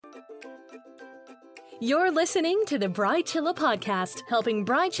You're listening to the Bride Chilla podcast, helping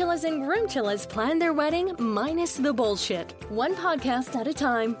bride chillas and groom chillas plan their wedding minus the bullshit. One podcast at a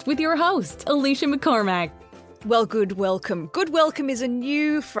time with your host, Alicia McCormack. Well, good welcome. Good welcome is a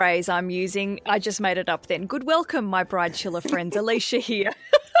new phrase I'm using. I just made it up then. Good welcome, my bride chilla friends. Alicia here.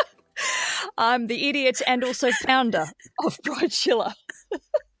 I'm the idiot and also founder of Bride Chilla.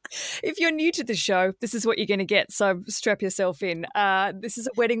 If you're new to the show, this is what you're going to get, so strap yourself in. This is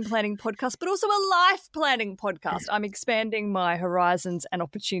a wedding planning podcast, but also a life planning podcast. I'm expanding my horizons and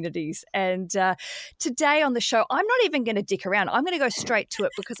opportunities. And today on the show, I'm not even going to dick around. I'm going to go straight to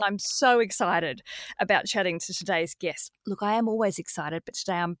it because I'm so excited about chatting to today's guest. Look, I am always excited, but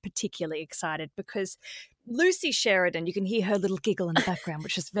today I'm particularly excited because Lucy Sheridan, you can hear her little giggle in the background,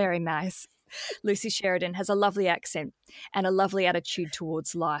 which is very nice. Lucy Sheridan has a lovely accent and a lovely attitude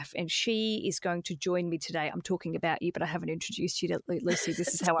towards life, and she is going to join me today. I'm talking about you, but I haven't introduced you to Lucy.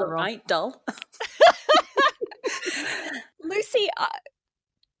 This is how I roll. Right, doll. Lucy,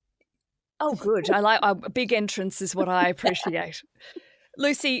 oh, good. I like a big entrance is what I appreciate.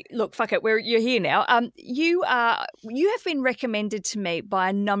 Lucy, look, fuck it, you're here now. You have been recommended to me by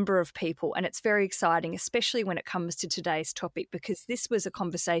a number of people, and it's very exciting, especially when it comes to today's topic, because this was a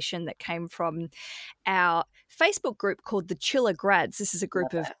conversation that came from our Facebook group called the Chilla Grads. This is a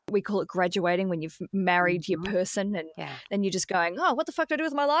group of, we call it graduating, when you've married your person, and then you're just going, oh, what the fuck do I do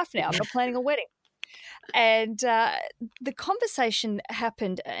with my life now? I'm not planning a wedding. And the conversation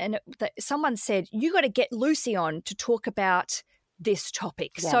happened, and someone said, you got to get Lucy on to talk about this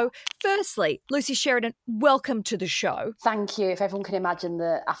topic. Yeah. So firstly, Lucy Sheridan, welcome to the show. Thank you. If everyone can imagine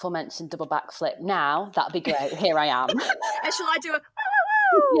the aforementioned double backflip now, that'd be great. Here I am. And shall I do a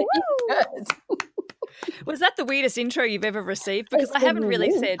good. Was that the weirdest intro you've ever received? Because I haven't really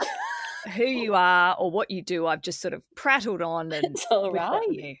said who you are or what you do. I've just sort of prattled on. And it's all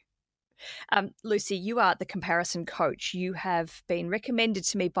right. Lucy, you are the comparison coach. You have been recommended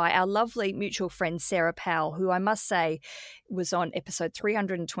to me by our lovely mutual friend, Sarah Powell, who I must say was on episode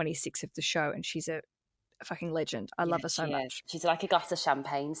 326 of the show, and she's a fucking legend. I love her so much. She's like a glass of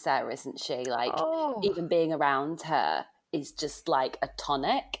champagne, Sarah, isn't she? Like, even being around her is just like a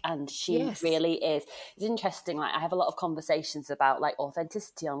tonic, and she really is. It's interesting, like I have a lot of conversations about like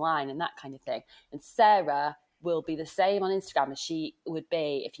authenticity online and that kind of thing, and Sarah will be the same on Instagram as she would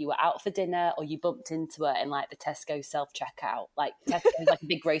be if you were out for dinner or you bumped into her in like the Tesco self-checkout. Like Tesco is like a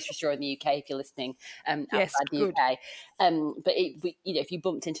big grocery store in the UK if you're listening outside the UK. But if you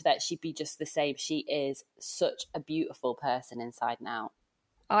bumped into that, she'd be just the same. She is such a beautiful person inside and out.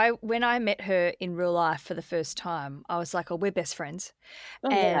 When I met her in real life for the first time, I was like, oh, we're best friends.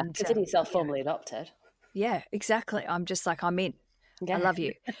 And consider yourself formally adopted. Yeah, exactly. I'm just like, I'm in. Yeah. I love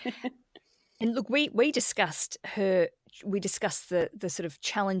you. And look, we discussed the sort of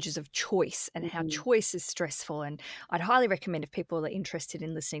challenges of choice and how choice is stressful. And I'd highly recommend if people are interested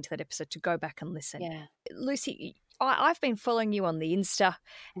in listening to that episode to go back and listen. Yeah. Lucy, I've been following you on the Insta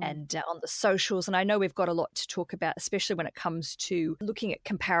and on the socials, and I know we've got a lot to talk about, especially when it comes to looking at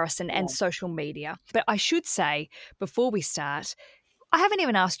comparison and social media. But I should say, before we start, I haven't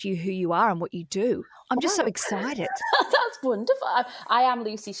even asked you who you are and what you do. I'm just so excited. That's wonderful. I am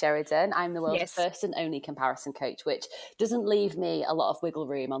Lucy Sheridan. I'm the world's first and only comparison coach, which doesn't leave me a lot of wiggle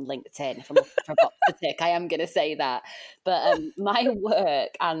room on LinkedIn if I'm looking for a box to tick. I am going to say that. But my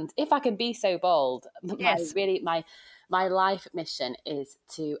work, and if I can be so bold, my life mission is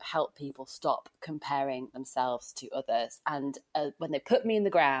to help people stop comparing themselves to others. And when they put me in the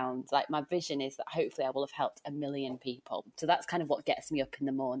ground, like my vision is that hopefully I will have helped 1 million people. So that's kind of what gets me up in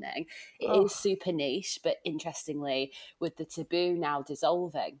the morning. It is super niche, but interestingly, with the taboo now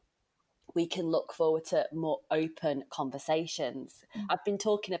dissolving, we can look forward to more open conversations. I've been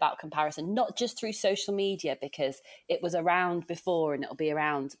talking about comparison, not just through social media, because it was around before and it'll be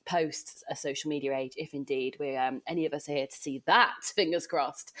around post a social media age, if indeed we're any of us are here to see that, fingers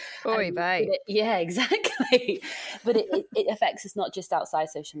crossed. Oy vey. Yeah, exactly. But it affects us not just outside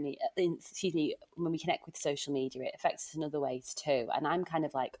social media, when we connect with social media, it affects us in other ways too. And I'm kind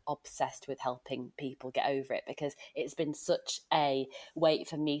of like obsessed with helping people get over it, because it's been such a weight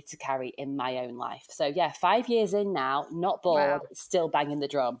for me to carry in my own life. So yeah, 5 years in now, not bored, still banging the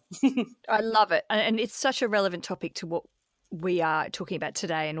drum. I love it. And it's such a relevant topic to what we are talking about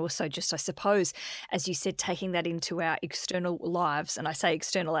today, and also just, I suppose, as you said, taking that into our external lives, and I say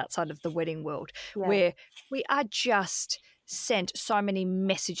external outside of the wedding world, where we are just sent so many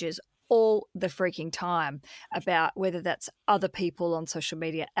messages all the freaking time about whether that's other people on social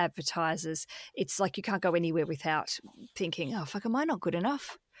media, advertisers. It's like you can't go anywhere without thinking, oh, fuck, am I not good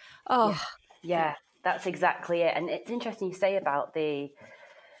enough? Oh, yeah, that's exactly it. And it's interesting you say about the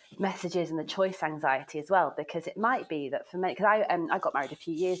messages and the choice anxiety as well, because it might be that for me, because I got married a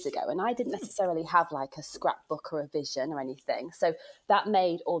few years ago and I didn't necessarily have like a scrapbook or a vision or anything, so that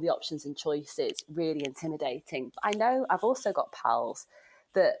made all the options and choices really intimidating. I know I've also got pals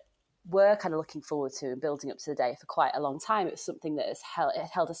that were kind of looking forward to and building up to the day for quite a long time. It was something that has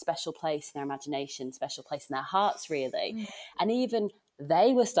held a special place in their imagination, special place in their hearts, really. And even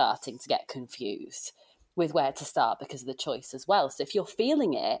they were starting to get confused with where to start because of the choice as well. So if you're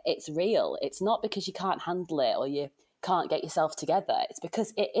feeling it, it's real. It's not because you can't handle it or you can't get yourself together. It's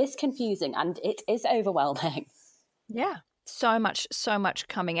because it is confusing and it is overwhelming. Yeah. So much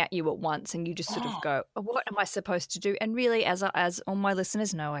coming at you at once, and you just sort of go, oh, what am I supposed to do? And really, as all my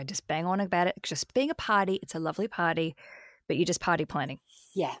listeners know, I just bang on about it. Just being a party, it's a lovely party, but you're just party planning.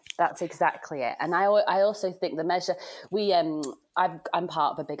 Yeah, that's exactly it. And I also think the measure I'm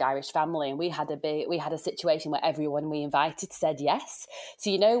part of a big Irish family, and we had a situation where everyone we invited said yes. So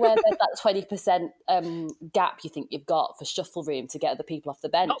you know where there's that 20% gap you think you've got for shuffle room to get other people off the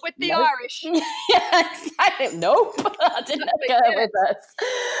bench. Not with the Irish. Yeah, exactly. Nope, I didn't go with us.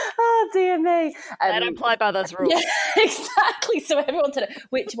 Oh dear me. They don't play by those rules. Yeah, exactly. So everyone said it,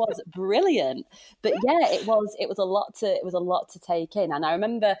 which was brilliant. But yeah, it was a lot to take in. And I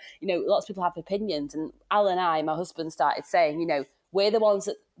remember, lots of people have opinions, and Al and I, my husband, started saying, we're the ones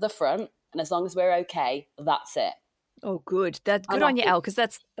at the front, and as long as we're okay, that's it. Oh, good. That's good on you, Al, because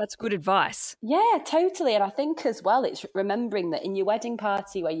that's good advice. Yeah, totally. And I think as well, it's remembering that in your wedding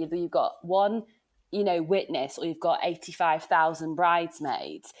party where you've got one, witness, or you've got 85,000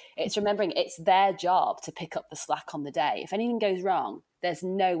 bridesmaids, it's remembering it's their job to pick up the slack on the day. If anything goes wrong, there's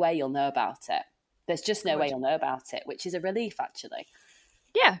no way you'll know about it. There's just no way you'll know about it, which is a relief, actually.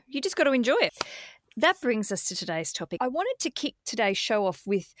 Yeah, you just got to enjoy it. That brings us to today's topic. I wanted to kick today's show off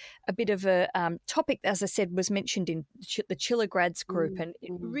with a bit of a topic, as I said, was mentioned in the Chiller Grads group. And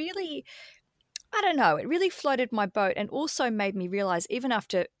it really, I don't know, it really floated my boat, and also made me realise, even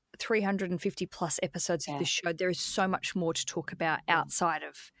after 350 plus episodes of this show, there is so much more to talk about outside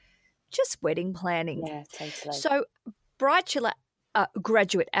of just wedding planning. Yeah, totally. So Bride Chiller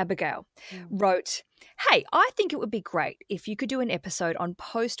graduate Abigail wrote, "Hey, I think it would be great if you could do an episode on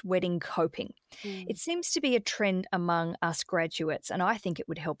post-wedding coping. It seems to be a trend among us graduates, and I think it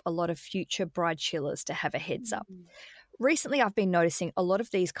would help a lot of future bride chillers to have a heads up. Recently, I've been noticing a lot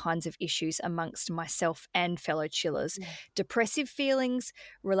of these kinds of issues amongst myself and fellow chillers. Depressive feelings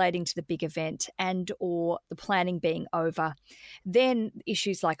relating to the big event and or the planning being over. Then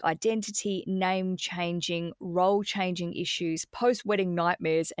issues like identity, name changing, role changing issues, post-wedding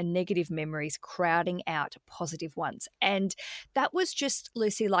nightmares and negative memories crowding out positive ones." And that was just,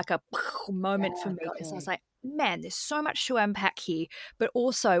 Lucy, like a moment for me, because I was like, man, there's so much to unpack here, but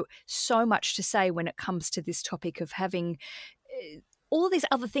also so much to say when it comes to this topic of having all of these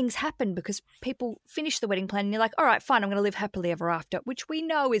other things happen, because people finish the wedding plan and you're like, all right, fine, I'm going to live happily ever after, which we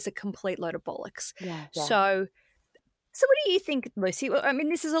know is a complete load of bollocks. Yeah. So what do you think, Lucy? I mean,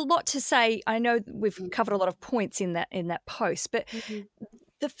 this is a lot to say. I know we've covered a lot of points in that post, but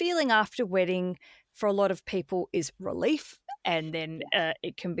the feeling after wedding for a lot of people is relief. And then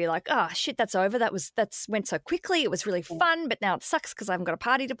it can be like, oh, shit, that's over. That went so quickly. It was really fun, but now it sucks because I haven't got a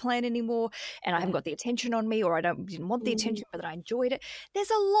party to plan anymore, and I haven't got the attention on me, or I didn't want the attention, but I enjoyed it.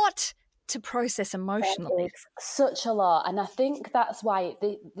 There's a lot to process emotionally. It's such a lot, and I think that's why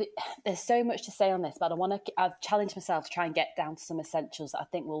there's so much to say on this, but I've challenged myself to try and get down to some essentials that I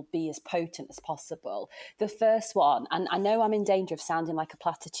think will be as potent as possible. The first one, and I know I'm in danger of sounding like a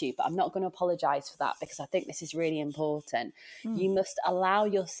platitude, but I'm not going to apologise for that, because I think this is really important. You must allow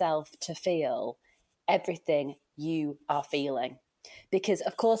yourself to feel everything you are feeling. Because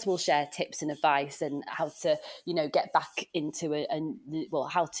of course we'll share tips and advice and how to, get back into it, and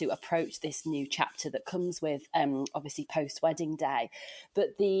how to approach this new chapter that comes with obviously post-wedding day.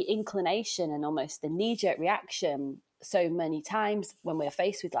 But the inclination and almost the knee-jerk reaction so many times when we're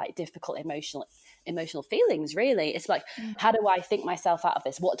faced with like difficult emotional feelings, really, it's like, how do I think myself out of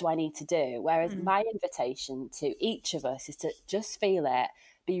this? What do I need to do? Whereas my invitation to each of us is to just feel it,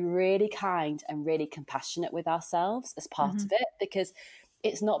 be really kind and really compassionate with ourselves as part of it, because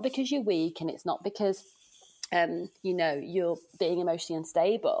it's not because you're weak, and it's not because you're being emotionally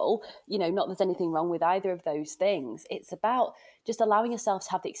unstable, not that there's anything wrong with either of those things. It's about just allowing yourself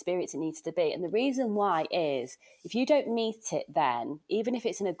to have the experience it needs to be. And the reason why is, if you don't meet it then, even if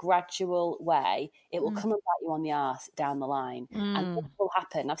it's in a gradual way, it will come and bite you on the arse down the line. And what will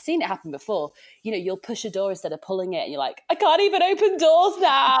happen? I've seen it happen before. You'll push a door instead of pulling it, and you're like, I can't even open doors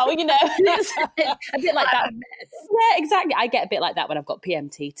now, It's a bit like that. Yeah, exactly. I get a bit like that when I've got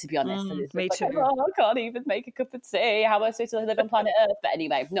PMT, to be honest. Me too. I can't even make make a cup of tea? How am I supposed to live on planet Earth? But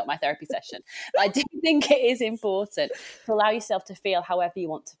anyway, not my therapy session. But I do think it is important to allow yourself to feel however you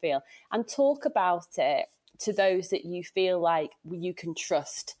want to feel and talk about it to those that you feel like you can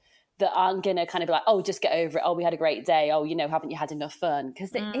trust, that aren't going to kind of be like, oh, just get over it. Oh, we had a great day. Oh, haven't you had enough fun?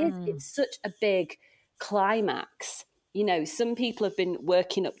 Because it's such a big climax. Some people have been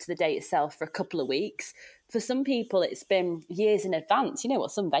working up to the day itself for a couple of weeks. For some people, it's been years in advance. You know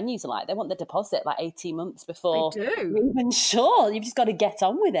what some venues are like? They want the deposit like 18 months before you're even sure. You've just got to get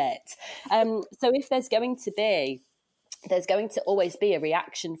on with it. So if there's going to always be a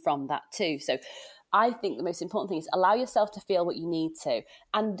reaction from that too. So I think the most important thing is allow yourself to feel what you need to.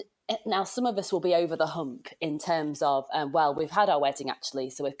 And now some of us will be over the hump in terms of, we've had our wedding actually,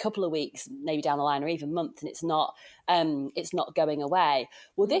 so a couple of weeks maybe down the line or even month, and it's not going away.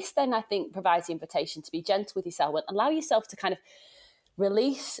 Well, this then I think provides the invitation to be gentle with yourself and allow yourself to kind of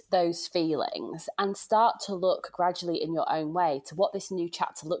release those feelings and start to look gradually in your own way to what this new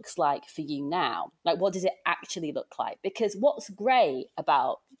chapter looks like for you now. Like, what does it actually look like? Because what's great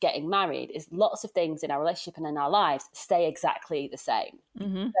about getting married is lots of things in our relationship and in our lives stay exactly the same.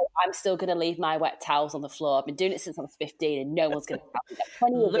 Mm-hmm. So I'm still going to leave my wet towels on the floor. I've been doing it since I was 15 and no one's going to help me.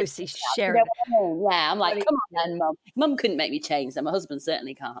 20 years Lucy Sheridan. Yeah, I'm like, come on then, Mum. Mum couldn't make me change them. My husband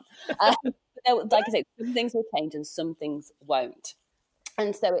certainly can't. Like I say, some things will change and some things won't.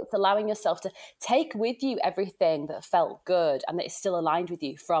 And so it's allowing yourself to take with you everything that felt good and that is still aligned with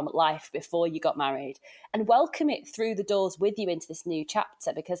you from life before you got married and welcome it through the doors with you into this new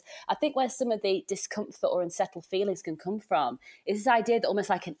chapter. Because I think where some of the discomfort or unsettled feelings can come from is this idea that almost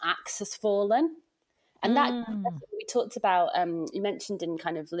like an axe has fallen. And that's what we talked about, you mentioned in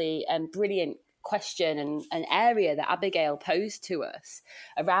kind of the brilliant question and area that Abigail posed to us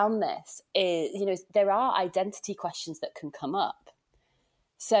around this is, there are identity questions that can come up.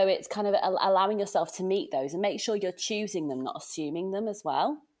 So it's kind of allowing yourself to meet those and make sure you're choosing them, not assuming them as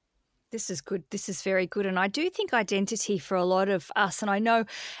well. This is good. This is very good. And I do think identity for a lot of us, and I know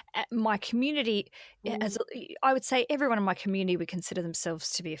my community, as I would say everyone in my community would consider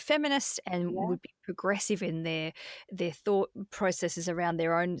themselves to be a feminist and would be progressive in their thought processes around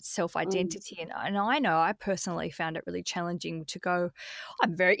their own self-identity. And I know I personally found it really challenging to go,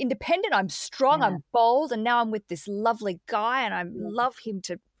 I'm very independent, I'm strong, I'm bold, and now I'm with this lovely guy and I love him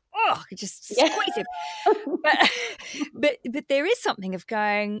to I could just squeeze him. But there is something of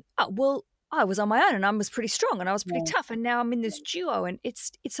going, I was on my own and I was pretty strong and I was pretty tough, and now I'm in this duo, and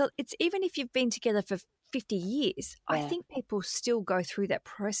it's even if you've been together for 50 years, I think people still go through that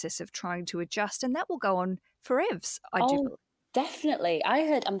process of trying to adjust, and that will go on forever. I do believe. Definitely. I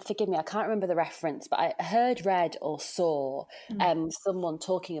heard, forgive me, I can't remember the reference, but I heard, read or saw someone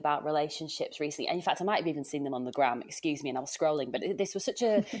talking about relationships recently. And in fact, I might have even seen them on the gram, excuse me, and I was scrolling. But this was this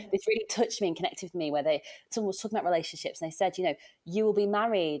really touched me and connected with me, where someone was talking about relationships and they said, you will be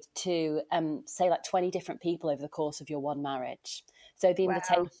married to, say, like 20 different people over the course of your one marriage. So the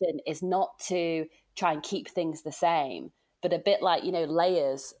invitation is not to try and keep things the same, but a bit like,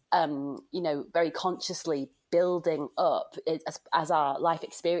 layers, very consciously building up as our life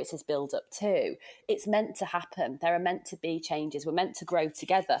experiences build up too. It's meant to happen. There are meant to be changes. We're meant to grow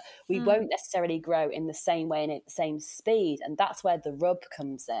together. We won't necessarily grow in the same way and at the same speed, and that's where the rub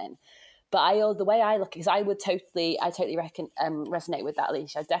comes in. But the way I look, because I totally resonate with that,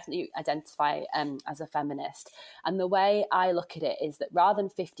 Alicia. I definitely identify as a feminist. And the way I look at it is that rather than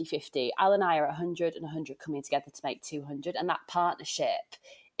 50-50, Al and I are 100 and 100 coming together to make 200. And that partnership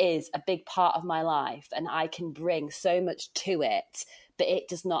is a big part of my life, and I can bring so much to it, but it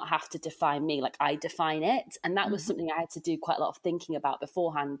does not have to define me. Like, I define it. And that was something I had to do quite a lot of thinking about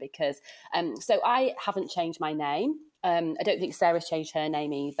beforehand, because so I haven't changed my name. I don't think Sarah's changed her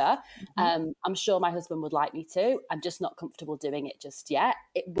name either. I'm sure my husband would like me to. I'm just not comfortable doing it just yet.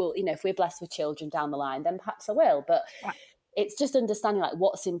 It will, if we're blessed with children down the line, then perhaps I will. But it's just understanding like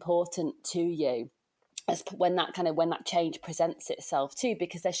what's important to you as when that change presents itself too,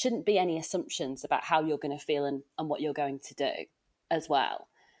 because there shouldn't be any assumptions about how you're going to feel and what you're going to do as well.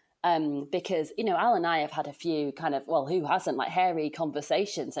 Because, Al and I have had a few kind of, who hasn't, like hairy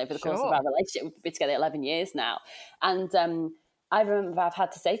conversations over the course of our relationship. We've been together 11 years now. And I remember I've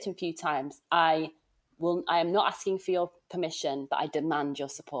had to say to him a few times, I am not asking for your permission, but I demand your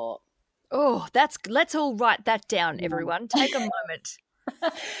support. Oh, let's all write that down, everyone. Take a moment.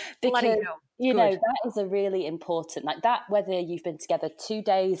 Because, that is a really important, like that, whether you've been together 2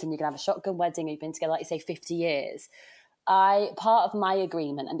 days and you're going to have a shotgun wedding, or you've been together, like you say, 50 years, part of my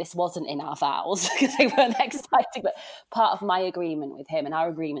agreement, and this wasn't in our vows because they weren't exciting, but part of my agreement with him and our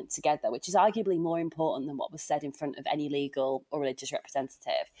agreement together, which is arguably more important than what was said in front of any legal or religious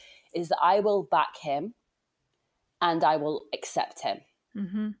representative, is that I will back him and I will accept him.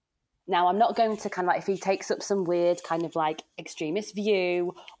 Mm-hmm. Now, I'm not going to kind of like, if he takes up some weird kind of like extremist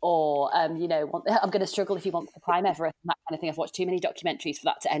view or, I'm going to struggle if he wants to climb Everest and that kind of thing. I've watched too many documentaries for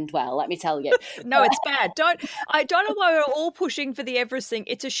that to end well, let me tell you. No, it's bad. I don't know why we're all pushing for the Everest thing.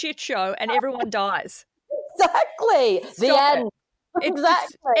 It's a shit show and everyone dies. Exactly. Stop the end.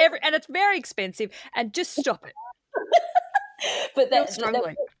 Exactly. And it's very expensive, and just stop it. But they're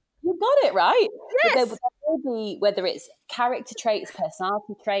struggling. You got it right. Yes. But there will be, whether it's character traits,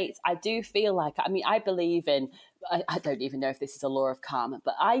 personality traits, I do feel like, I believe in, I don't even know if this is a law of karma,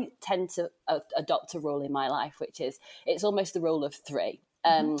 but I tend to adopt a rule in my life, which is, it's almost the rule of three.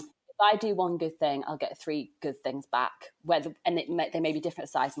 If I do one good thing, I'll get 3 good things back. They may be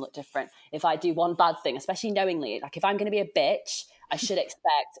different size and look different. If I do one bad thing, especially knowingly, like if I'm going to be a bitch, I should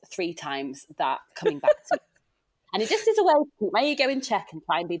expect 3 times that coming back to me. And it just is a way to keep my ego in check and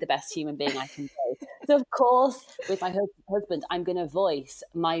try and be the best human being I can be. So, of course, with my husband, I'm going to voice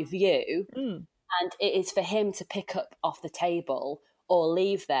my view. And it is for him to pick up off the table or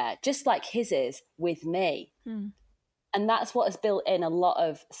leave there, just like his is with me. And that's what has built in a lot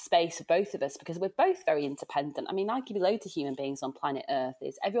of space for both of us, because we're both very independent. I mean, I could be loads of human beings on planet Earth.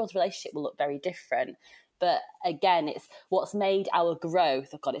 Everyone's relationship will look very different. But again, it's what's made our growth.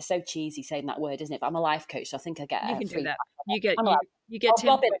 Oh God, it's so cheesy saying that word, isn't it? But I'm a life coach, so I think I get you can free. Do that. You get I'll 10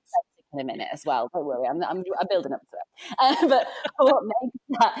 bob points in a minute as well. Don't worry, I'm building up to it. But what makes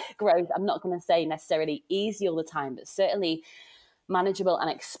that growth, I'm not going to say necessarily easy all the time, but certainly manageable and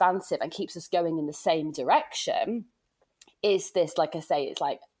expansive, and keeps us going in the same direction. Is this, like I say, it's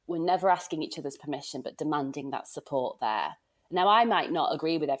like we're never asking each other's permission, but demanding that support there. Now, I might not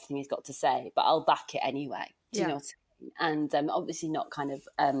agree with everything he's got to say, but I'll back it anyway. Do you know what I mean? And obviously not kind of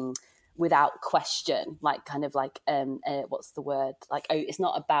without question, like kind of like, what's the word? Like, it's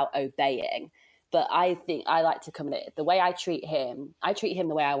not about obeying. But I think I like to come at it. The way I treat him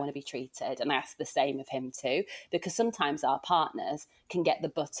the way I want to be treated. And I ask the same of him too. Because sometimes our partners can get the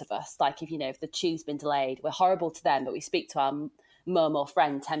butt of us. Like if the tube's been delayed, we're horrible to them, but we speak to our mum or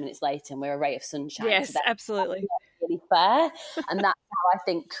friend 10 minutes later and we're a ray of sunshine. Yes, absolutely. Really fair. And that's how I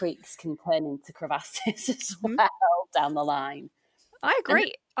think creeks can turn into crevasses as well down the line. I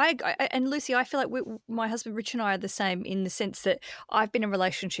agree. And Lucy, I feel like my husband Rich and I are the same in the sense that I've been in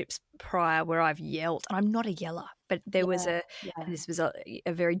relationships prior where I've yelled, and I'm not a yeller, but there was and this was a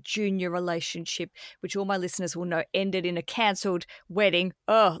very junior relationship, which all my listeners will know ended in a cancelled wedding.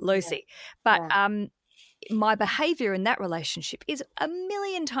 Oh, Lucy. But my behaviour in that relationship is a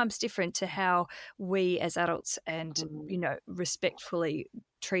million times different to how we as adults and, respectfully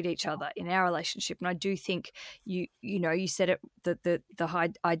treat each other in our relationship. And I do think you said it, the high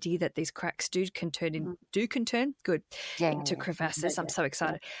idea that these cracks can turn into crevasses. I'm so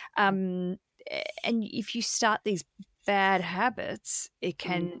excited. And if you start these bad habits, it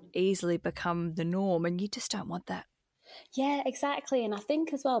can easily become the norm, and you just don't want that. Yeah, exactly. And I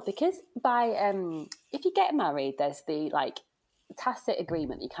think as well, because if you get married, there's the tacit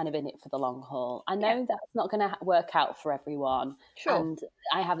agreement, you're kind of in it for the long haul. I know that's not going to work out for everyone. Sure. And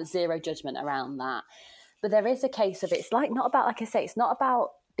I have zero judgment around that. But there is a case of, it's not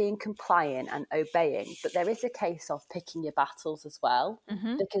about being compliant and obeying, but there is a case of picking your battles as well.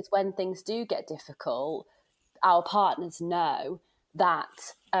 Because when things do get difficult, our partners know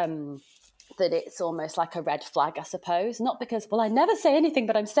that that it's almost like a red flag, I suppose. Not because, I never say anything,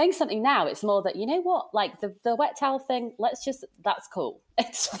 but I'm saying something now. It's more that, you know what, like the wet towel thing, that's cool.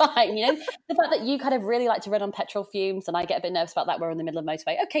 It's fine. The fact that you kind of really like to run on petrol fumes and I get a bit nervous about that. We're in the middle of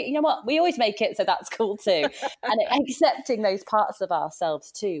motorway. Okay, you know what? We always make it, so that's cool too. And accepting those parts of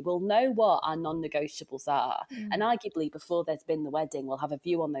ourselves too. We'll know what our non-negotiables are. And arguably before there's been the wedding, we'll have a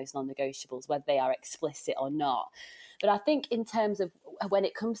view on those non-negotiables, whether they are explicit or not. But I think in terms of when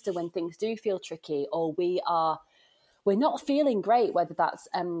it comes to when things do feel tricky or we're not feeling great, whether that's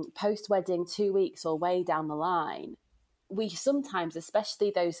post-wedding 2 weeks or way down the line, we sometimes,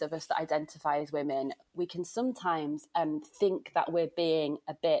 especially those of us that identify as women, we can sometimes think that we're being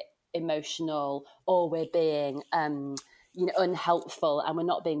a bit emotional or we're being unhelpful and we're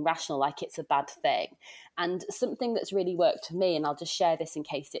not being rational, like it's a bad thing. And something that's really worked for me, and I'll just share this in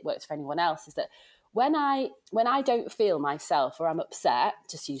case it works for anyone else, is that when I don't feel myself or I'm upset,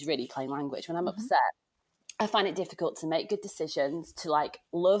 just use really plain language, when I'm upset, I find it difficult to make good decisions, to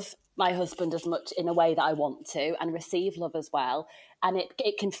love my husband as much in a way that I want to and receive love as well. And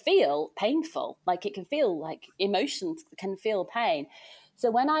it can feel painful. It can feel like emotions can feel pain.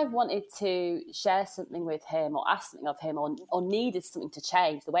 So when I've wanted to share something with him or ask something of him or needed something to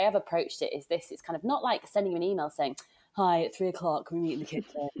change, the way I've approached it is this. It's kind of not like sending you an email saying, hi, at 3:00, can we meet in the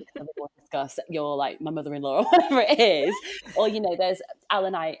kitchen because I really want to discuss you're like my mother-in-law or whatever it is. Or, there's Al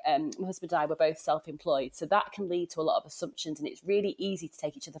and I, my husband and I were both self-employed. So that can lead to a lot of assumptions, and it's really easy to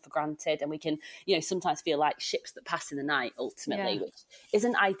take each other for granted. And we can, sometimes feel like ships that pass in the night ultimately, which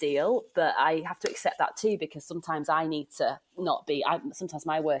isn't ideal, but I have to accept that too, because sometimes I need to not be, sometimes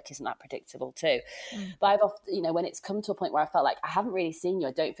my work isn't that predictable too. But I've often, when it's come to a point where I felt like I haven't really seen you,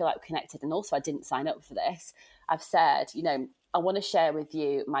 I don't feel like we're connected, and also I didn't sign up for this, I've said, I want to share with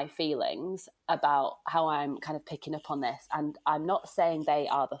you my feelings about how I'm kind of picking up on this. And I'm not saying they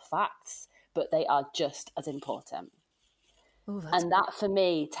are the facts, but they are just as important. Ooh, and that for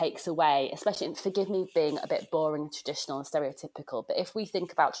me takes away, especially, and forgive me being a bit boring, traditional and stereotypical, but if we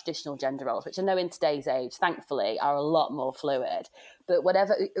think about traditional gender roles, which I know in today's age, thankfully, are a lot more fluid, but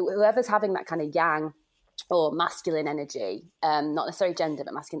whoever's having that kind of yang or masculine energy, not necessarily gender,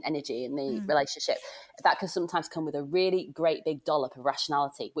 but masculine energy in the relationship, that can sometimes come with a really great big dollop of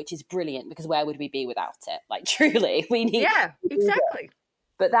rationality, which is brilliant, because where would we be without it? Like, truly, we need... Yeah, exactly.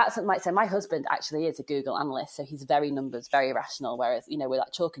 But that's what might say. My husband actually is a Google analyst, so he's very numbers, very rational, whereas, we're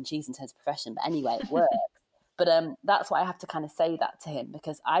like chalk and cheese in terms of profession. But anyway, it works. But that's why I have to kind of say that to him,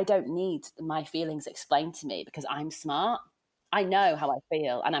 because I don't need my feelings explained to me, because I'm smart. I know how I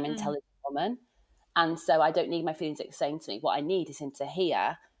feel, and I'm an intelligent woman. And so I don't need my feelings explained to me. What I need is him to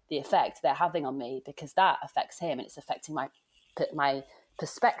hear the effect they're having on me, because that affects him, and it's affecting my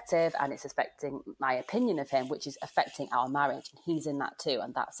perspective, and it's affecting my opinion of him, which is affecting our marriage. And he's in that too,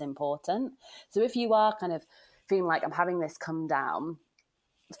 and that's important. So if you are kind of feeling like I'm having this come down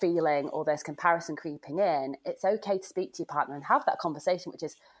feeling, or there's comparison creeping in, it's okay to speak to your partner and have that conversation, which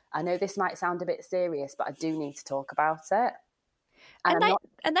is, I know this might sound a bit serious, but I do need to talk about it. And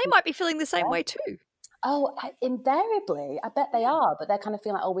they might be feeling the same way too. Oh, invariably, I bet they are, but they're kind of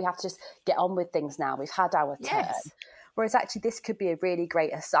feeling like, oh, we have to just get on with things now. We've had our turn. Whereas actually this could be a really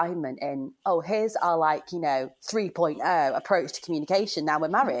great assignment in, oh, here's our 3.0 approach to communication. Now we're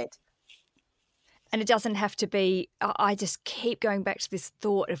married. And it doesn't have to be, I just keep going back to this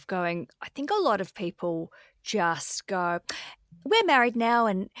thought of going, I think a lot of people just go, we're married now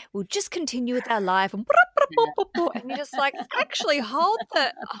and we'll just continue with our life, and you're just like, actually hold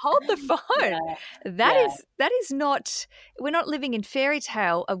the phone. That is not, we're not living in fairy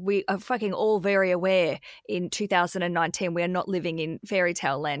tale. We are fucking all very aware in 2019 we are not living in fairy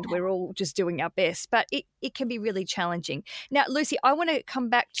tale land. We're all just doing our best, but it can be really challenging. Now, Lucy, I want to come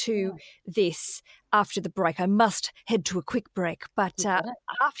back to this after the break. I must head to a quick break, but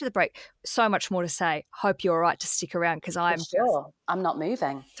after the break, so much more to say. Hope you're all right to stick around, because I'm not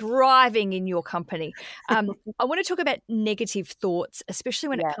moving. Thriving in your company. I want to talk about negative thoughts, especially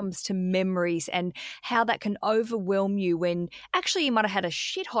when it comes to memories, and how that can overwhelm you when actually you might have had a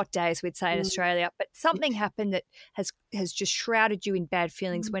shit hot day, as we'd say in Australia, but something happened that has just shrouded you in bad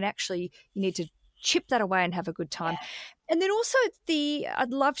feelings, when actually you need to chip that away and have a good time. And then also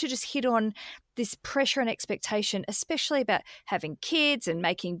I'd love to just hit on this pressure and expectation, especially about having kids and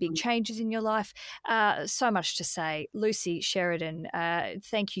making big changes in your life. So much to say. Lucy Sheridan,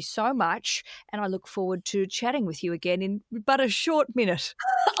 thank you so much. And I look forward to chatting with you again in but a short minute.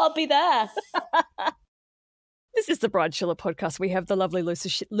 I'll be there. This is the Bride Chilla podcast. We have the lovely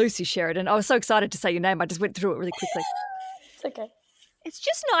Lucy Sheridan. I was so excited to say your name. I just went through it really quickly. It's okay. It's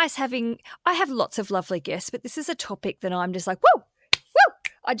just nice I have lots of lovely guests, but this is a topic that I'm just like, whoa, whoa.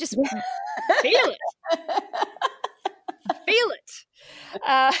 I just feel it. I feel it.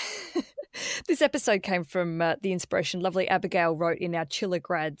 This episode came from the inspiration lovely Abigail wrote in our Chilla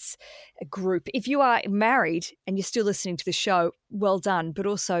Grads group. If you are married and you're still listening to the show, well done, but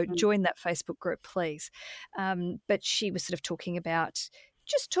also join that Facebook group, please. But she was sort of talking about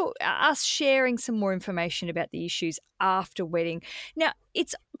us sharing some more information about the issues after wedding. Now,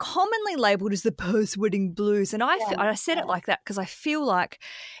 it's commonly labelled as the post-wedding blues, and I said it like that because I feel like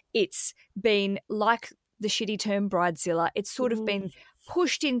it's been like the shitty term bridezilla. It's sort of been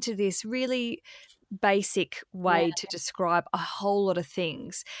pushed into this really basic way to describe a whole lot of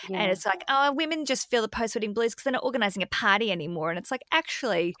things. And it's like, oh, women just feel the post-wedding blues because they're not organising a party anymore. And it's like,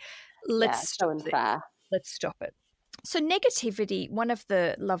 actually, let's stop it. So negativity, one of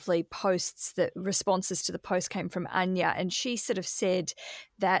the lovely responses to the post came from Anya, and she sort of said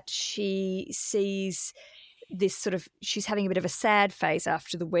that she sees this sort of, she's having a bit of a sad phase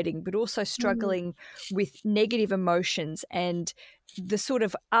after the wedding, but also struggling with negative emotions and the sort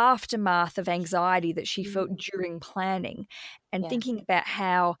of aftermath of anxiety that she felt during planning, and thinking about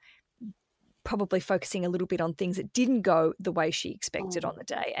how probably focusing a little bit on things that didn't go the way she expected on the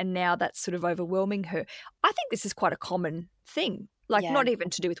day, and now that's sort of overwhelming her. I think this is quite a common thing. Like not even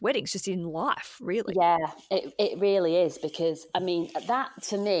to do with weddings, just in life, really. Yeah, it really is, because, I mean, that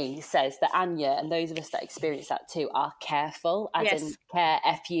to me says that Anya and those of us that experience that too are careful, as in care,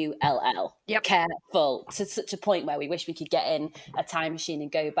 F-U-L-L. Yep. Careful, to such a point where we wish we could get in a time machine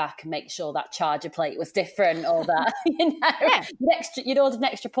and go back and make sure that charger plate was different, or that, you'd ordered an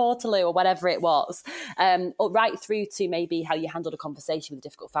extra Portaloo or whatever it was, or right through to maybe how you handled a conversation with a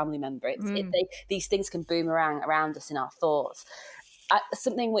difficult family member. These things can boomerang around us in our thoughts.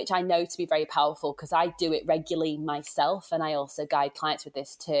 Something which I know to be very powerful, because I do it regularly myself, and I also guide clients with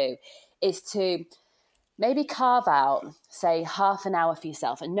this too, is to maybe carve out, say, half an hour for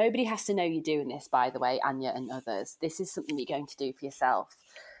yourself. And nobody has to know you're doing this, by the way, Anya and others. This is something you're going to do for yourself.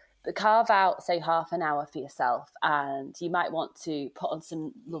 But carve out, say, half an hour for yourself, and you might want to put on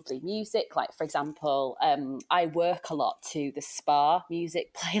some lovely music. Like, for example, I work a lot to the spa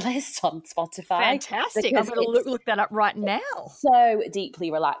music playlist on Spotify. Fantastic. I'm going to look that up right now. So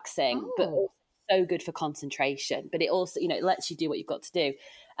deeply relaxing, but also so good for concentration. But it also, it lets you do what you've got to do.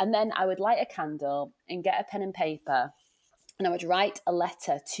 And then I would light a candle and get a pen and paper, and I would write a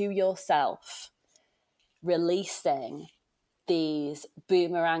letter to yourself, releasing these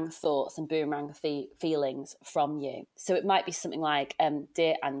boomerang thoughts and boomerang feelings from you. So it might be something like,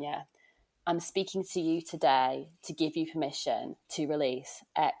 Dear Anya, I'm speaking to you today to give you permission to release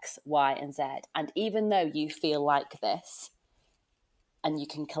X, Y, and Z. And even though you feel like this, and you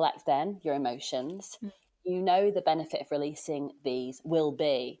can collect then your emotions, you know the benefit of releasing these will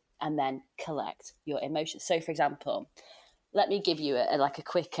be, and then collect your emotions. So, for example, let me give you a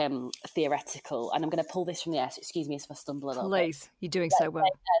quick theoretical, and I'm going to pull this from the air, so excuse me if I stumble a little bit. Please, you're doing so well.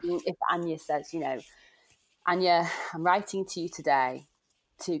 If Anya says, Anya, I'm writing to you today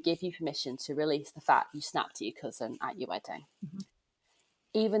to give you permission to release the fact you snapped at your cousin at your wedding. Mm-hmm.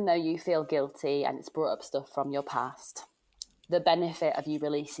 Even though you feel guilty and it's brought up stuff from your past, the benefit of you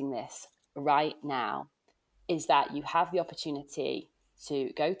releasing this right now is that you have the opportunity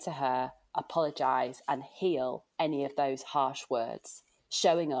to go to her, apologise, and heal any of those harsh words,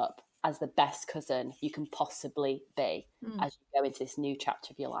 showing up as the best cousin you can possibly be as you go into this new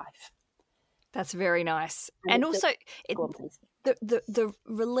chapter of your life. That's very nice. And also the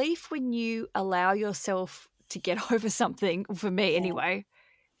relief when you allow yourself to get over something, for me anyway,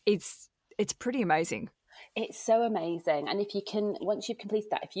 it's pretty amazing. It's so amazing. And if you can, once you've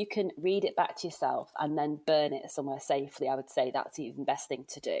completed that, if you can read it back to yourself and then burn it somewhere safely, I would say that's the even best thing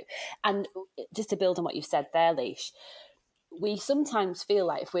to do. And just to build on what you said there, Leash, we sometimes feel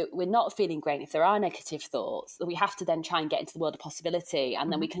like if we're not feeling great, if there are negative thoughts, we have to then try and get into the world of possibility.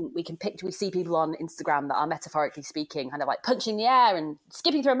 And then we see people on Instagram that are, metaphorically speaking, kind of like punching the air and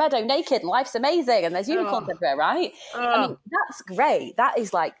skipping through a meadow naked, and life's amazing, and there's unicorns everywhere, right? I mean, that's great. That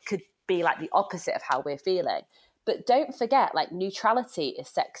is could be like the opposite of how we're feeling. But don't forget, neutrality is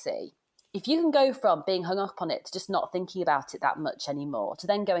sexy. If you can go from being hung up on it to just not thinking about it that much anymore, to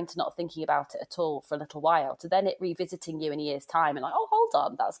then going to not thinking about it at all for a little while, to then it revisiting you in a year's time and oh, hold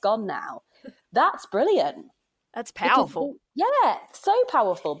on, that's gone now. That's brilliant. That's powerful. So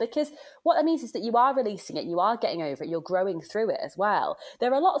powerful, because what that means is that you are releasing it, you are getting over it, you're growing through it as well.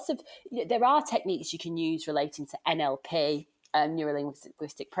 There are techniques you can use relating to NLP,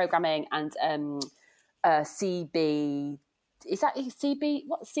 neuro-linguistic programming, and CB. Is that CB?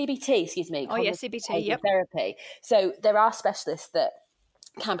 What CBT? Excuse me. Oh yeah, CBT. Yep. Therapy. So there are specialists that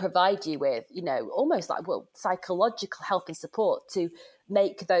can provide you with, almost psychological help and support to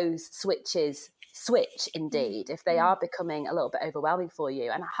make those switch indeed if they are becoming a little bit overwhelming for you.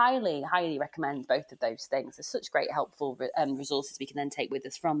 And I highly, highly recommend both of those things. There's such great helpful resources we can then take with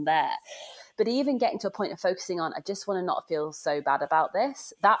us from there. But even getting to a point of focusing on, I just want to not feel so bad about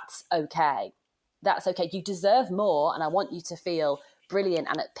this. That's okay. That's okay. You deserve more, and I want you to feel brilliant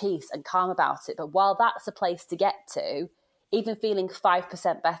and at peace and calm about it. But while that's a place to get to, even feeling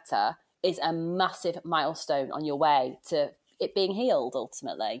 5% better is a massive milestone on your way to it being healed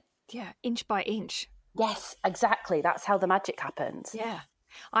ultimately. Yeah, inch by inch. Yes, exactly. That's how the magic happens. Yeah.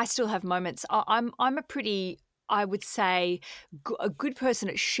 I still have moments. I'm a pretty, I would say, a good person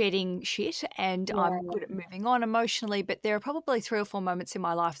at shedding shit, and I'm good at moving on emotionally, but there are probably 3 or 4 moments in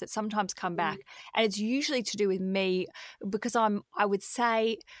my life that sometimes come back, and it's usually to do with me, because I would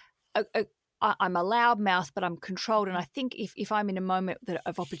say I'm a loud mouth, but I'm controlled. And I think if I'm in a moment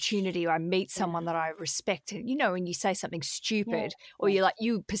of opportunity, or I meet someone that I respect, and when you say something stupid, or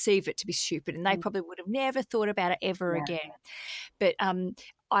you perceive it to be stupid, and they probably would have never thought about it ever again. But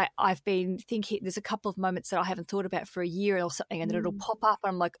I've been thinking there's a couple of moments that I haven't thought about for a year or something, and then it'll pop up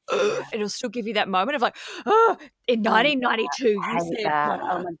and I'm like, ugh, it'll still give you that moment of like, oh, in 1992 you said that.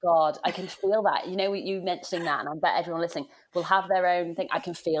 Oh my God, I can feel that. You know, you mentioning that, and I bet everyone listening will have their own thing. I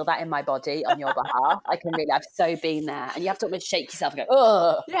can feel that in my body on your behalf. I've so been there, and you have to almost shake yourself and go,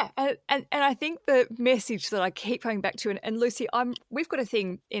 oh. Yeah, and I think the message that I keep coming back to, and Lucy, we've got a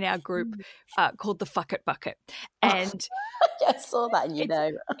thing in our group called the Fuck It Bucket, and I saw that,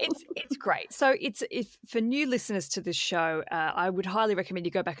 and it's great. So if for new listeners to this show, I would highly recommend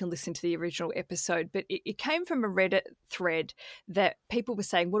you go back and listen to the original episode. But it came from a Reddit thread that people were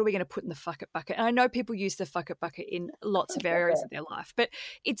saying, "What are we going to put in the Fuck It Bucket?" And I know people use the Fuck It Bucket in lots of areas of their life, but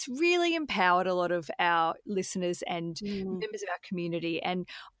it's really empowered a lot of our listeners and members of our community. And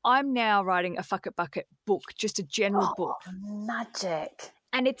I'm now writing a Fuck It Bucket book, just a general book. Magic.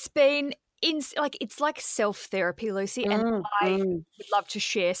 And it's been it's like self-therapy, Lucy, and I would love to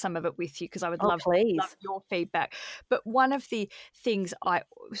share some of it with you because I would love your feedback. But one of the things I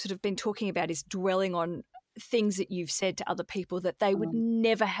sort of been talking about is dwelling on things that you've said to other people that they would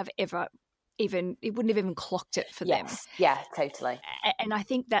never have ever even, it wouldn't have even clocked it for them. Yeah, totally. And I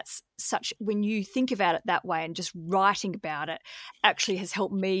think that's when you think about it that way and just writing about it actually has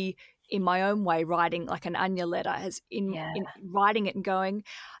helped me in my own way. Writing like an Anya letter in writing it and going,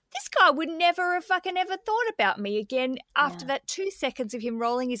 this guy would never have fucking ever thought about me again after that 2 seconds of him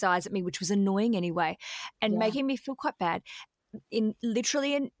rolling his eyes at me, which was annoying anyway, and making me feel quite bad in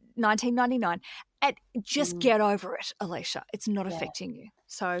 1999. And just get over it, Alicia. It's not affecting you.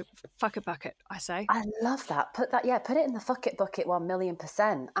 So fuck a bucket, I say. I love that. Put it in the fuck it bucket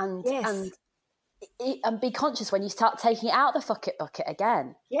 1,000,000%. And be conscious when you start taking it out the fuck it bucket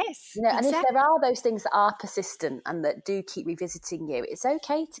again. Yes. You know, and if there are those things that are persistent and that do keep revisiting you, it's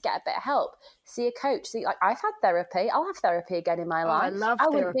okay to get a bit of help. See a coach. Like I've had therapy. I'll have therapy again in my life. I love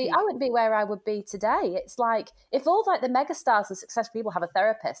therapy. I wouldn't be where I would be today. It's like if all like the megastars and successful people have a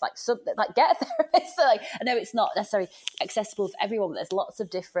therapist, get a therapist. So, I know it's not necessarily accessible for everyone, but there's lots of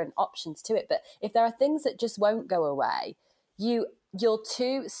different options to it. But if there are things that just won't go away, you're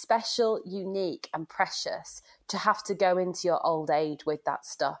too special, unique, and precious to have to go into your old age with that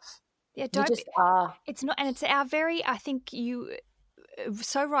stuff. Yeah, are. It's not, and it's our very. I think you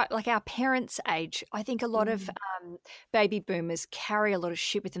so right. Like our parents' age, I think a lot of baby boomers carry a lot of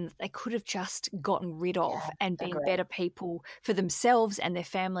shit with them that they could have just gotten rid of and been better people for themselves and their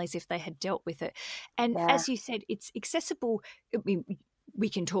families if they had dealt with it. And as you said, it's accessible. I mean, we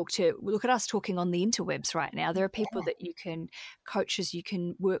can look at us talking on the interwebs right now. There are people that you can, coaches you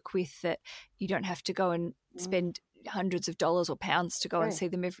can work with that you don't have to go and spend hundreds of dollars or pounds to go and see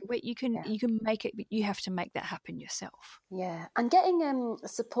them every week. You can make it, but you have to make that happen yourself. Yeah. And getting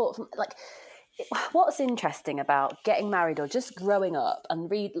support from what's interesting about getting married or just growing up, and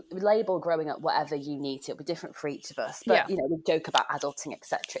label growing up whatever you need to, it'll be different for each of us, but we joke about adulting,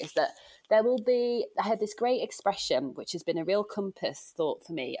 etc., is that there will be, I had this great expression which has been a real compass thought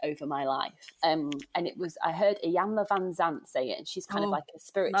for me over my life, and it was, I heard Iyanla Vanzant say it, and she's kind of like a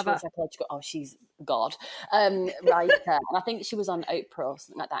spiritual psychological, she's God, writer, and I think she was on Oprah or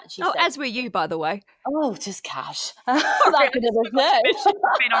something like that, and she said, as were you, by the way. Just cash. That could have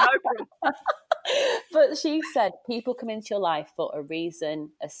been on Oprah. But she said, people come into your life for a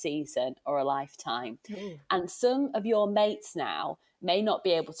reason, a season, or a lifetime. And some of your mates now may not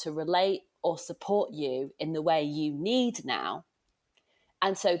be able to relate or support you in the way you need now.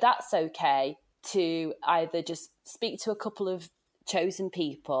 And so that's okay to either just speak to a couple of chosen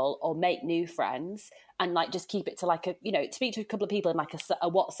people or make new friends and just keep it to speak to a couple of people in a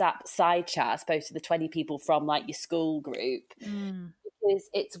WhatsApp side chat as opposed to the 20 people from your school group. Because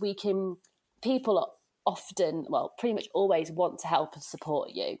people often, pretty much always want to help and support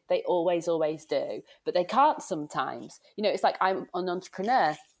you. They always do, but they can't sometimes. It's like I'm an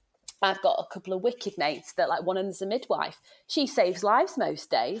entrepreneur. I've got a couple of wicked mates that one of them's a midwife. She saves lives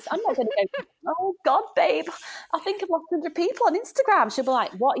most days. I'm not going to go, oh God, babe, I think I've lost 100 people on Instagram. She'll be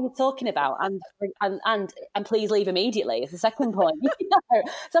like, what are you talking about? And please leave immediately is the second point.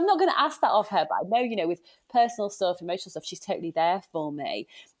 So I'm not going to ask that of her, but I know, with personal stuff, emotional stuff, she's totally there for me.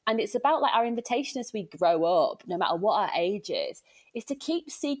 And it's about our invitation as we grow up, no matter what our age is to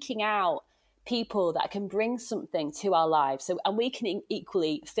keep seeking out people that can bring something to our lives, and we can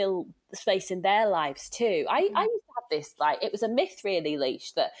equally fill the space in their lives too. I used to have this, it was a myth really,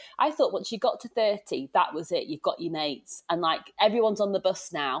 Leash, that I thought once you got to 30, that was it, you've got your mates, and everyone's on the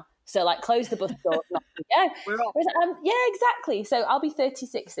bus now, so close the bus door. We're off. Exactly. So I'll be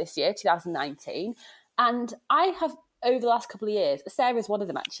 36 this year, 2019, and I have, over the last couple of years, Sarah's one of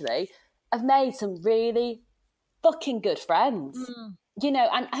them actually, I've made some really fucking good friends. you know,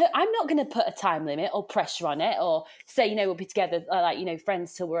 and I'm not going to put a time limit or pressure on it or say, you know, we'll be together like, you know,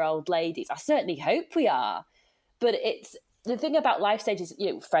 friends till we're old ladies. I certainly hope we are. But it's the thing about life stages,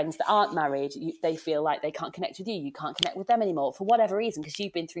 you know, friends that aren't married, they feel like they can't connect with you. You can't connect with them anymore for whatever reason, because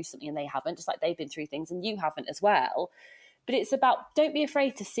you've been through something and they haven't, just like they've been through things and you haven't as well. But it's about, don't be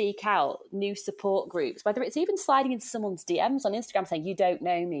afraid to seek out new support groups, whether it's even sliding into someone's DMs on Instagram saying, you don't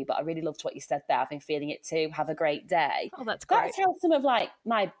know me, but I really loved what you said there. I've been feeling it too. Have a great day. Oh, that's great. That's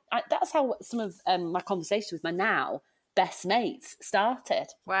how some of my conversations with my now best mates started.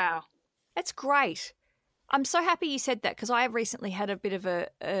 Wow. That's great. I'm so happy you said that, because I recently had a bit of a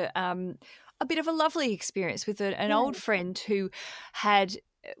lovely experience with an old friend who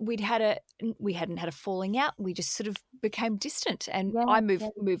we hadn't had a falling out. We just sort of became distant, and I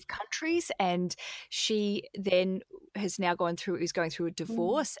moved countries, and she then is going through a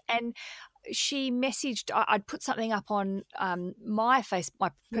divorce, and she messaged. I'd put something up on my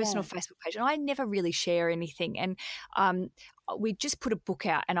personal Facebook page, and I never really share anything, and we just put a book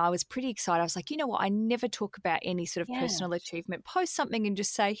out, and I was pretty excited. I was like, you know what? I never talk about any sort of personal achievement. Post something and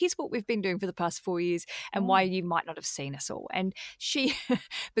just say, here's what we've been doing for the past 4 years and why you might not have seen us all. And she,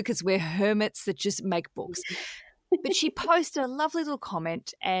 because we're hermits that just make books, but she posted a lovely little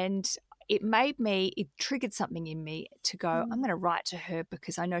comment, and it triggered something in me to go, I'm going to write to her,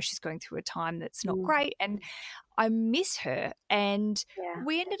 because I know she's going through a time that's not great, and I miss her. And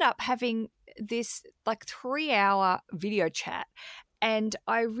we ended up having this like 3-hour video chat, and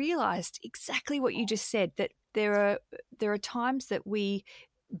I realized exactly what you just said, that there are times that we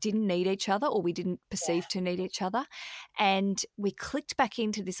didn't need each other, or we didn't perceive to need each other, and we clicked back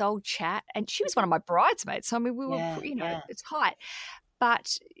into this old chat. And she was one of my bridesmaids, so I mean we were it's tight.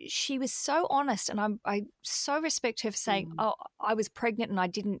 But she was so honest, and I so respect her for saying, "Oh, I was pregnant, and I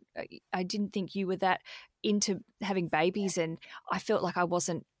didn't think you were that into having babies, and I felt like I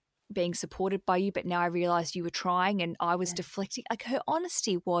wasn't being supported by you, but now I realised you were trying, and I was deflecting." Like, her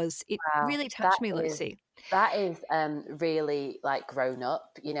honesty really touched me, Lucy. That is really like grown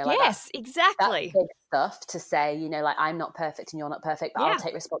up, you know. Like yes, exactly. That's big stuff to say, you know, like, I'm not perfect and you're not perfect, but I'll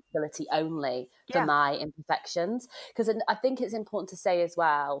take responsibility only for my imperfections. Because I think it's important to say as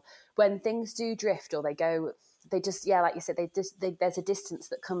well, when things do drift or they just, like you said, there's a distance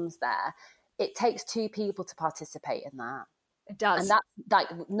that comes there. It takes two people to participate in that. It does. And that's like,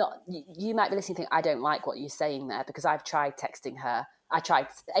 you might be listening and think, I don't like what you're saying there, because I've tried texting her. I tried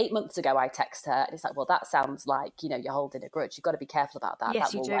 8 months ago, I text her, and it's like, well, that sounds like, you know, you're holding a grudge. You've got to be careful about that.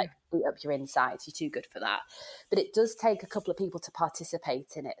 Yes, that will like beat up your insides. You're too good for that. But it does take a couple of people to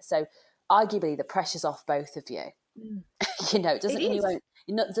participate in it. So arguably the pressure's off both of you. You know, it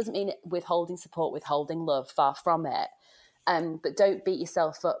doesn't mean withholding support, withholding love, far from it. But don't beat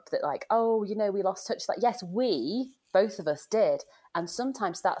yourself up that like, oh, you know, we lost touch. Like, yes, both of us did. And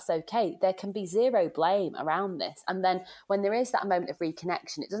sometimes that's okay. There can be zero blame around this. And then when there is that moment of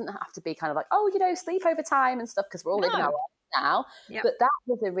reconnection, it doesn't have to be kind of like, oh, you know, sleepover time and stuff, because we're all living our lives now. Yep. But that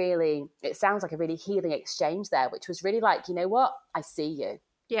was it sounds like a really healing exchange there, which was really like, you know what? I see you.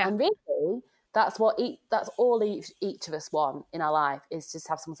 Yeah. And really, that's all each of us want in our life, is just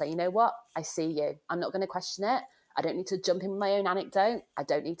have someone say, you know what? I see you. I'm not going to question it. I don't need to jump in with my own anecdote. I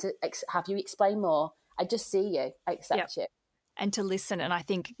don't need to have you explain more. I just see you. I accept you. And to listen. And I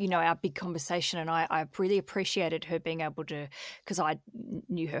think, you know, our big conversation, and I really appreciated her being able to, because I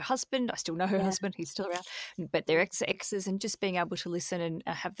knew her husband, I still know her husband, he's still around, but they're exes, and just being able to listen and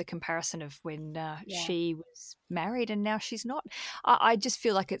have the comparison of when she was married and now she's not. I just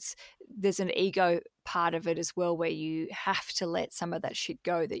feel like there's an ego part of it as well, where you have to let some of that shit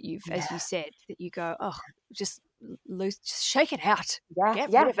go that you've, as you said, that you go, oh, just shake it out.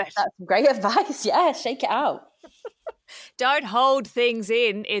 Get rid of it. That's great advice. Yeah, shake it out. Don't hold things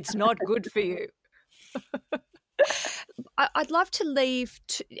in. It's not good for you. I'd love to leave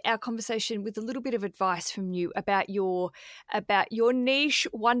our conversation with a little bit of advice from you about your niche,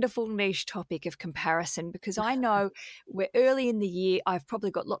 wonderful niche topic of comparison, because I know we're early in the year. I've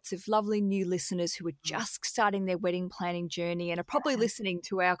probably got lots of lovely new listeners who are just starting their wedding planning journey and are probably listening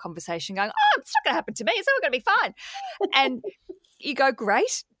to our conversation going, oh, it's not going to happen to me. It's all going to be fine. And you go,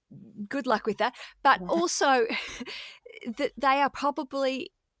 great. Good luck with that. But also that they are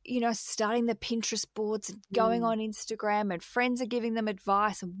probably, you know, starting the Pinterest boards and going on Instagram, and friends are giving them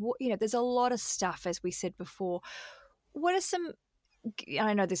advice, and, you know, there's a lot of stuff, as we said before. What are some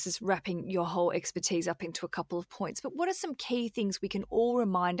I know this is wrapping your whole expertise up into a couple of points, but what are some key things we can all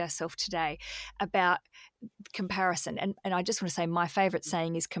remind ourselves today about comparison? And I just want to say my favorite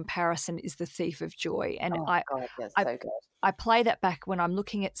saying is comparison is the thief of joy. And God, yes, so good. I play that back when I'm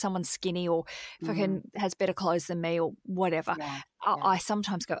looking at someone skinny or fucking has better clothes than me or whatever. Yeah, I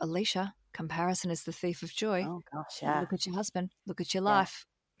sometimes go, Alicia, comparison is the thief of joy. Oh gosh, yeah. Look at your husband. Look at your life.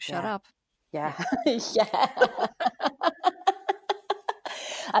 Shut up. Yeah. Yeah.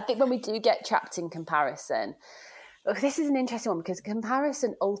 I think when we do get trapped in comparison, look, this is an interesting one, because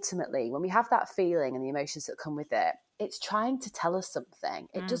comparison ultimately, when we have that feeling and the emotions that come with it, it's trying to tell us something.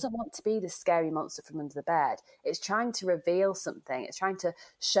 It doesn't want to be the scary monster from under the bed. It's trying to reveal something. It's trying to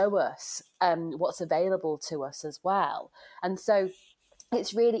show us what's available to us as well. And so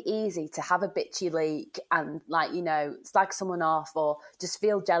it's really easy to have a bitchy leak and, like, you know, slag someone off, or just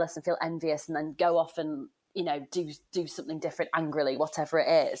feel jealous and feel envious, and then go off and, you know, do something different angrily, whatever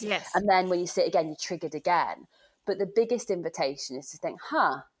it is. Yes. And then when you see it again, you're triggered again. But the biggest invitation is to think,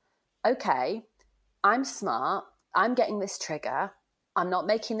 okay, I'm smart. I'm getting this trigger. I'm not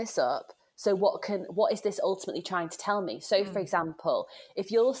making this up. So what is this ultimately trying to tell me? So, for example,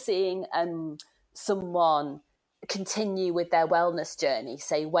 if you're seeing someone continue with their wellness journey,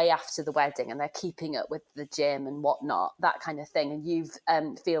 say way after the wedding, and they're keeping up with the gym and whatnot, that kind of thing, and you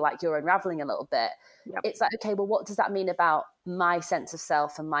feel like you're unraveling a little bit, it's like, okay, well, what does that mean about my sense of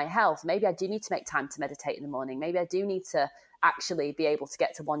self and my health? Maybe I do need to make time to meditate in the morning. Maybe I do need to actually be able to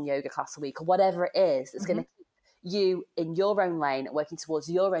get to one yoga class a week, or whatever it is that's going to keep you in your own lane, working towards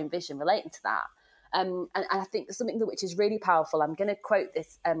your own vision relating to that. And I think something which is really powerful, I'm going to quote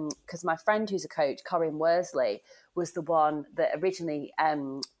this because my friend who's a coach, Corinne Worsley, was the one that originally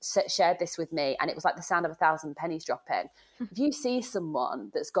shared this with me, and it was like the sound of 1,000 pennies dropping. If you see someone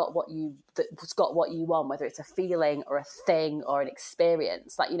that's got what you want, whether it's a feeling or a thing or an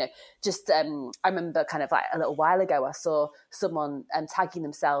experience, like, you know, just I remember kind of like a little while ago, I saw someone tagging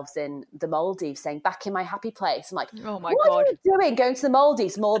themselves in the Maldives saying, "Back in my happy place." I'm like, oh my God, what are you doing going to the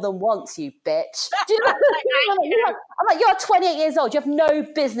Maldives more than once, you bitch? Do you know what I mean? I'm like, you're 28 years old. You have no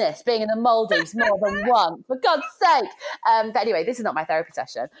business being in the Maldives more than once, for God's sake. But anyway, this is not my therapy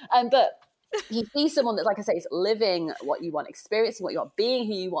session. But you see someone that, like I say, is living what you want, experiencing what you want, being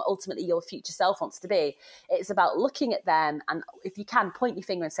who you want, ultimately your future self wants to be. It's about looking at them, and if you can, point your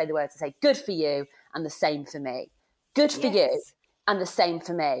finger and say the words and say, "Good for you," and the same for me. Good for you. And the same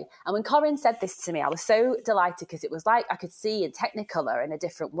for me. And when Corinne said this to me, I was so delighted, because it was like I could see in Technicolor in a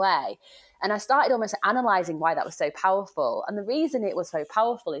different way. And I started almost analysing why that was so powerful. And the reason it was so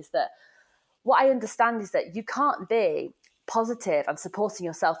powerful is that what I understand is that you can't be positive and supporting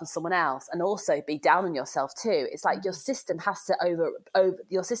yourself and someone else and also be down on yourself too. It's like your system has to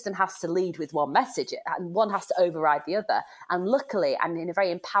lead with one message, and one has to override the other. And luckily, and in a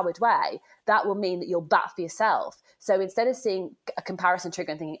very empowered way, that will mean that you'll bat for yourself. So instead of seeing a comparison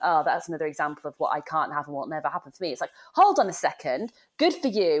trigger and thinking, oh, that's another example of what I can't have and what will never happen for me, it's like, hold on a second, good for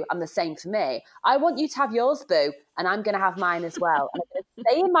you and the same for me. I want you to have yours, boo, and I'm going to have mine as well. And I'm going to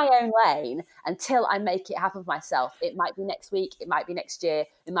stay in my own lane until I make it happen for myself. It might be next week, it might be next year,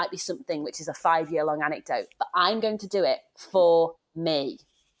 it might be something which is a 5-year long anecdote, but I'm going to do it for me.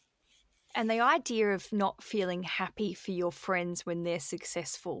 And the idea of not feeling happy for your friends when they're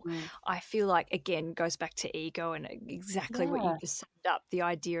successful, I feel like, again, goes back to ego and exactly what you just summed up, the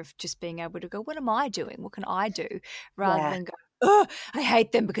idea of just being able to go, what am I doing? What can I do? Rather than go, oh, I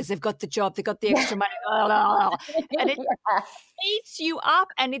hate them because they've got the job, they've got the extra money. And it eats you up,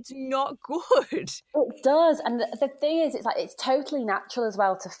 and it's not good. It does. And the thing is, it's like, it's totally natural as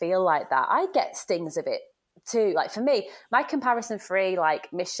well to feel like that. I get stings of it too. Like, for me, my comparison free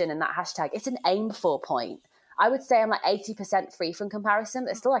like mission and that hashtag, it's an aim for point. I would say I'm like 80% free from comparison.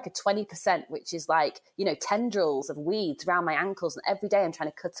 There's still like a 20%, which is like, you know, tendrils of weeds around my ankles. And every day I'm trying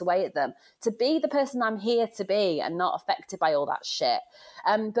to cut away at them to be the person I'm here to be and not affected by all that shit.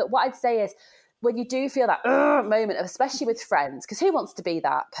 But what I'd say is, when you do feel that moment, especially with friends, because who wants to be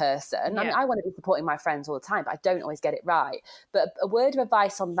that person? I mean, I want to be supporting my friends all the time, but I don't always get it right. But a word of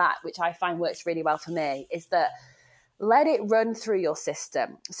advice on that, which I find works really well for me, is that let it run through your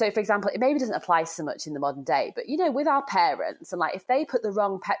system. So, for example, it maybe doesn't apply so much in the modern day, but, you know, with our parents, and like, if they put the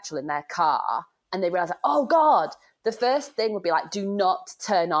wrong petrol in their car and they realize, like, oh God, the first thing would be like, do not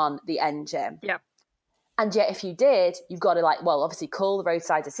turn on the engine. Yeah. And yet, if you did, you've got to, like, well, obviously call the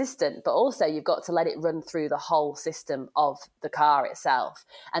roadside assistant, but also you've got to let it run through the whole system of the car itself.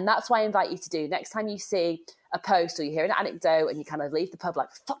 And that's why I invite you to do, next time you see a post or you hear an anecdote and you kind of leave the pub like,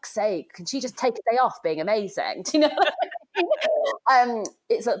 fuck's sake, can she just take a day off being amazing? Do you know what I mean?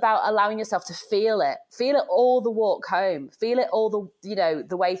 It's about allowing yourself to feel it all the walk home, feel it all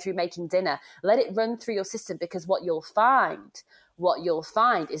the way through making dinner. Let it run through your system, because what you'll find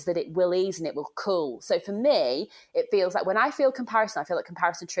is that it will ease and it will cool. So for me, it feels like when I feel comparison, I feel like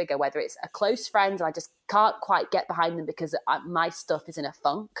comparison trigger, whether it's a close friend and I just can't quite get behind them because my stuff is in a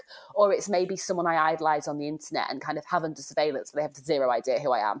funk, or it's maybe someone I idolize on the internet and kind of have under surveillance, but they have zero idea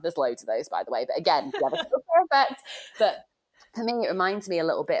who I am. There's loads of those, by the way. But again, you have a filter effect. But for me, it reminds me a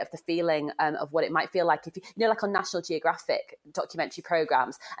little bit of the feeling of what it might feel like if you know, like on National Geographic documentary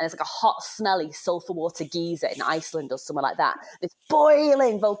programs, and there's like a hot, smelly sulfur water geyser in Iceland or somewhere like that. This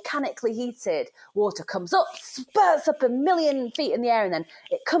boiling, volcanically heated water comes up, spurts up 1,000,000 feet in the air, and then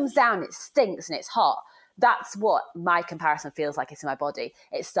it comes down, it stinks, and it's hot. That's what my comparison feels like. It's in my body.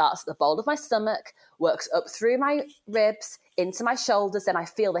 It starts at the bowl of my stomach, works up through my ribs, into my shoulders, then I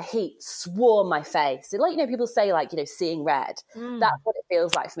feel the heat swarm my face. So like, people say like, seeing red. That's what it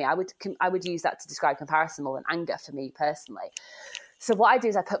feels like for me. I would use that to describe comparison more than anger for me personally. So what I do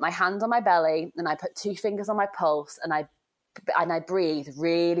is I put my hand on my belly and I put 2 fingers on my pulse, and I breathe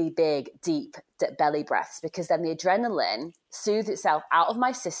really big, deep belly breaths, because then the adrenaline soothes itself out of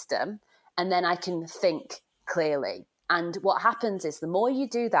my system, and then I can think clearly. And what happens is the more you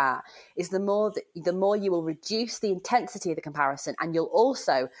do that, is the more you will reduce the intensity of the comparison, and you'll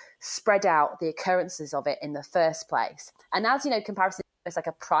also spread out the occurrences of it in the first place. And as you know, comparison is like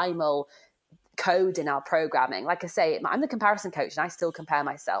a primal code in our programming. Like I say, I'm the comparison coach and I still compare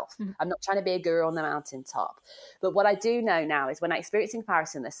myself. I'm not trying to be a guru on the mountaintop. But what I do know now is when I experience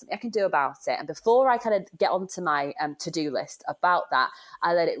comparison, there's something I can do about it. And before I kind of get onto my to-do list about that,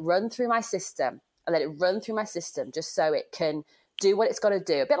 I let it run through my system. Just so it can do what it's got to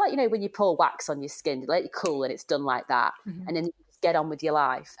do. A bit like, when you pour wax on your skin, you let it cool and it's done like that. And then you just get on with your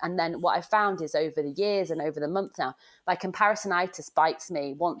life. And then what I found is over the years and over the months now, my comparisonitis bites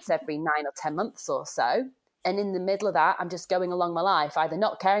me once every 9 or 10 months or so. And in the middle of that, I'm just going along my life, either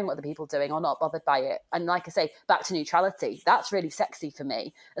not caring what the people are doing or not bothered by it. And like I say, back to neutrality. That's really sexy for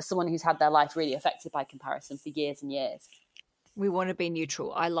me as someone who's had their life really affected by comparison for years and years. We want to be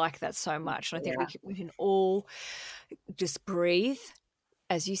neutral. I like that so much. And I think we can all just breathe,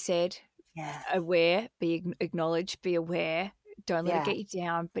 as you said, aware, acknowledge, be aware. Don't let it get you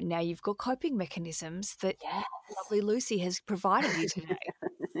down. But now you've got coping mechanisms that lovely Lucy has provided you today.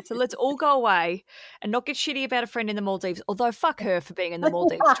 So let's all go away and not get shitty about a friend in the Maldives, although fuck her for being in the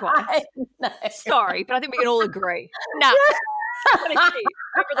Maldives twice. No. Sorry, but I think we can all agree. No.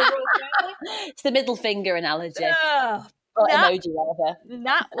 It's the middle finger analogy. Or emoji, rather.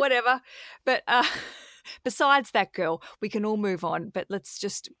 Whatever. But besides that, girl, we can all move on. But let's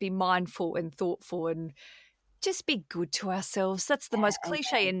just be mindful and thoughtful and just be good to ourselves. That's the most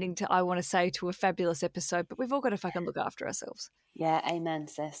cliche ending I want to say to a fabulous episode, but we've all got to fucking look after ourselves. Yeah, amen,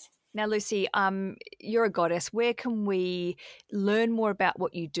 sis. Now, Lucy, you're a goddess. Where can we learn more about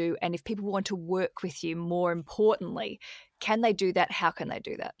what you do? And if people want to work with you, more importantly, can they do that? How can they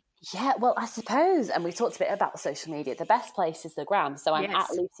do that? Yeah, well, I suppose, and we talked a bit about social media, the best place is the gram. So I'm at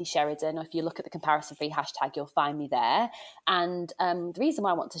Lucy Sheridan, or if you look at the comparison free hashtag, you'll find me there. And the reason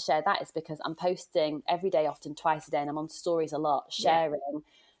why I want to share that is because I'm posting every day, often twice a day, and I'm on stories a lot, sharing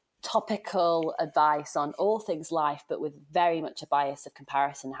topical advice on all things life, but with very much a bias of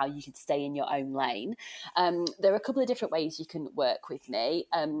comparison, how you can stay in your own lane. There are a couple of different ways you can work with me,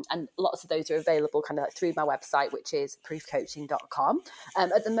 and lots of those are available kind of like through my website, which is proofcoaching.com.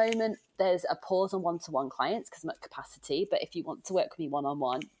 At the moment, there's a pause on one-to-one clients because I'm at capacity, but if you want to work with me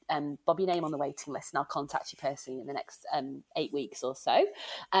one-on-one, bob your name on the waiting list and I'll contact you personally in the next 8 weeks or so.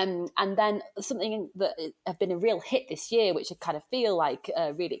 And then something that have been a real hit this year, which I kind of feel like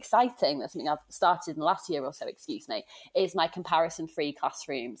really exciting, that's something I've started in the last year or so, is my comparison-free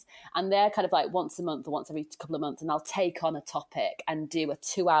classrooms. And they're kind of like once a month or once every couple of months, and I'll take on a topic and do a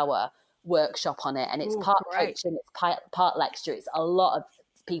 2-hour workshop on it. And it's part coaching, it's part lecture, it's a lot of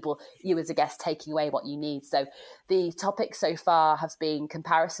people, you as a guest, taking away what you need. So the topic so far has been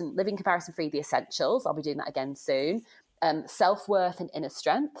living comparison free, the essentials. I'll be doing that again soon. Self-worth and inner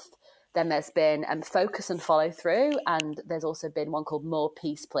strength. Then there's been focus and follow through, and there's also been one called More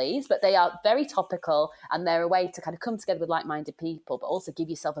Peace Please. But they are very topical, and they're a way to kind of come together with like-minded people, but also give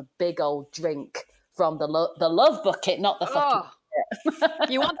yourself a big old drink from the love bucket, not the fucking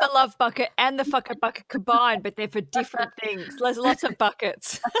You want the love bucket and the fucking bucket combined, but they're for different things. There's lots of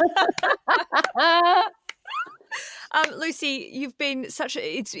buckets. Lucy, you've been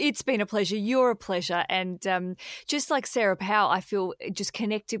it's been a pleasure. You're a pleasure. And just like Sarah Powell, I feel just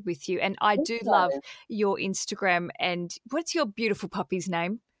connected with you. And I do love your Instagram. And what's your beautiful puppy's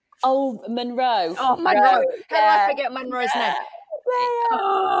name? Oh, Monroe. Oh, Monroe. How did I forget Monroe's name?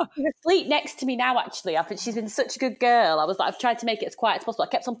 She's asleep next to me now, actually. She's been such a good girl. I've tried to make it as quiet as possible. I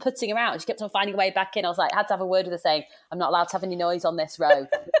kept on putting her out and she kept on finding a way back in. I was like, I had to have a word with her saying, I'm not allowed to have any noise on this row.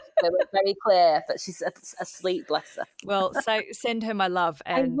 They were very clear, but she's asleep, bless her. Well, so send her my love.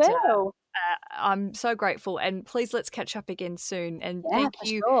 And, I will. I'm so grateful, and please let's catch up again soon. And thank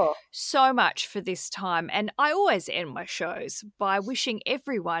you so much for this time. And I always end my shows by wishing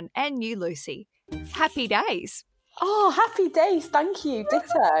everyone and you, Lucy, happy days. Oh, happy days. Thank you.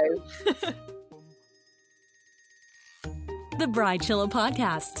 Ditto. The Bridechilla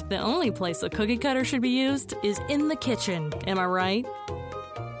Podcast. The only place a cookie cutter should be used is in the kitchen. Am I right?